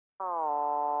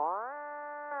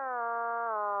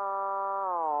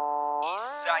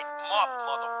Eastside mob,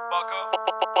 motherfucker.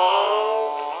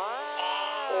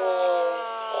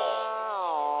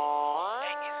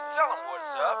 Hey, Easy, tell them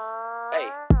what's up. Hey.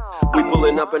 We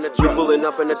pulling up in a truck,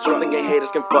 something gay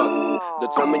haters can fuck.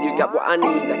 Don't tell me you got what I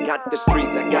need, I got the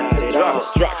streets, I got the drugs.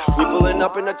 We pulling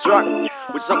up in a truck,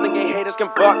 with something gay haters can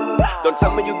fuck. Don't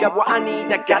tell me you got what I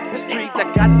need, I got the streets, I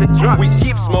got the drugs. We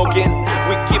keep smoking,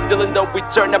 we keep dealing though, we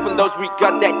turn up on those, we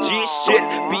got that G shit,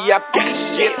 BIP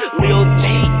shit, Lil G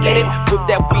in it, put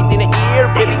that weed in the ear,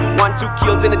 baby. 1-2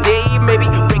 kills in a day, maybe,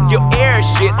 break your air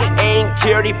shit. Ain't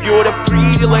cared if you're the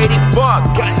pretty lady, fuck.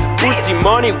 Pussy,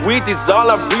 money, weed is all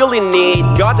I really need.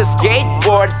 Got the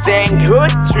skateboard saying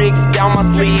hood tricks down my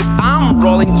sleeves. I'm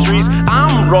rolling trees,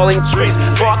 I'm rolling trees.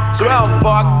 Fuck 12,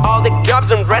 fuck all the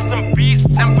cops and rest in peace,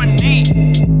 Timpani.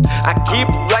 I keep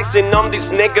flexing on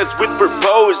these niggas with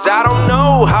purpose. I don't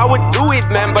know how I do it,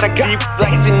 man, but I keep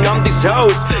flexing on these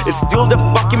hoes. It's still the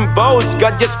fucking boss.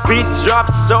 Got your speed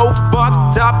drop so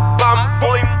fucked up, I'm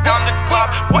pulling down the club.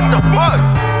 What the fuck?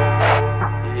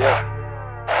 Yeah.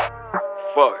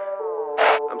 Fuck.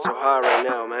 I'm so high right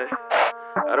now, man.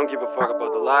 I don't give a fuck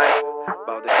about the life,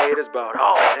 about the haters, about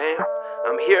all, damn.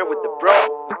 I'm here with the bro,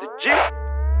 with the G.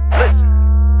 Listen.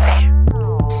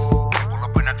 Pull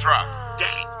up in a truck.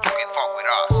 Gang. You can fuck with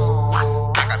us.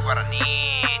 I got what I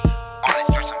need. Only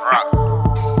streets and rock.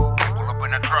 Pull up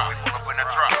in a truck. You can fuck with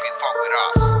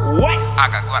us. What? I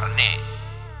got what I need.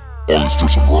 Only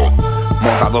streets and rock.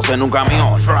 Montados en un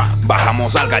camión,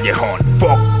 bajamos al callejón.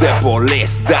 Fuck the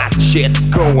police, that shit's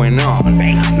going on.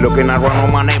 Looking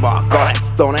around my neighbor, got it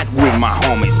stoned with my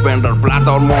homies. Spend our blood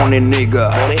all morning,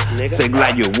 nigga. Say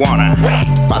glad you wanna.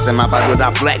 Passing my bag with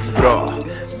that flex, bro.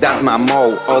 That's my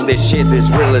mo. All this shit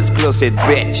is real exclusive,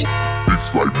 bitch.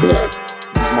 Eastside mob.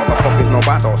 Motherfuckers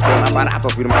novatos con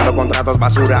aparatos firmando contratos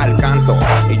basura al canto.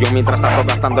 Y yo mientras tanto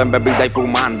gastando en bebida y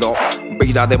fumando.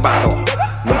 Vida de vato,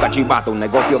 nunca chivato, un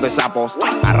negocio de sapos.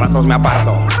 A ratos me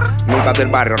aparto, nunca del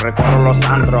barrio, recorro los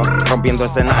antros, rompiendo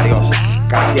escenarios.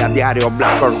 Casi a diario,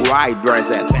 black or white, dress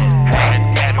it.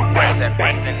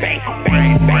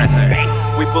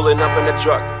 We pulling up in a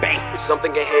truck, with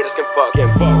something gay haters can fuck.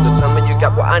 Don't tell me you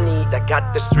got what I need, I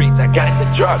got the streets, I got the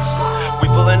drugs. We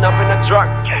pulling up in a truck,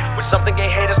 with something gay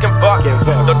haters can fuck.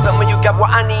 Don't tell me you got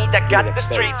what I need, I got the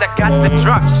streets, I got the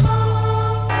drugs.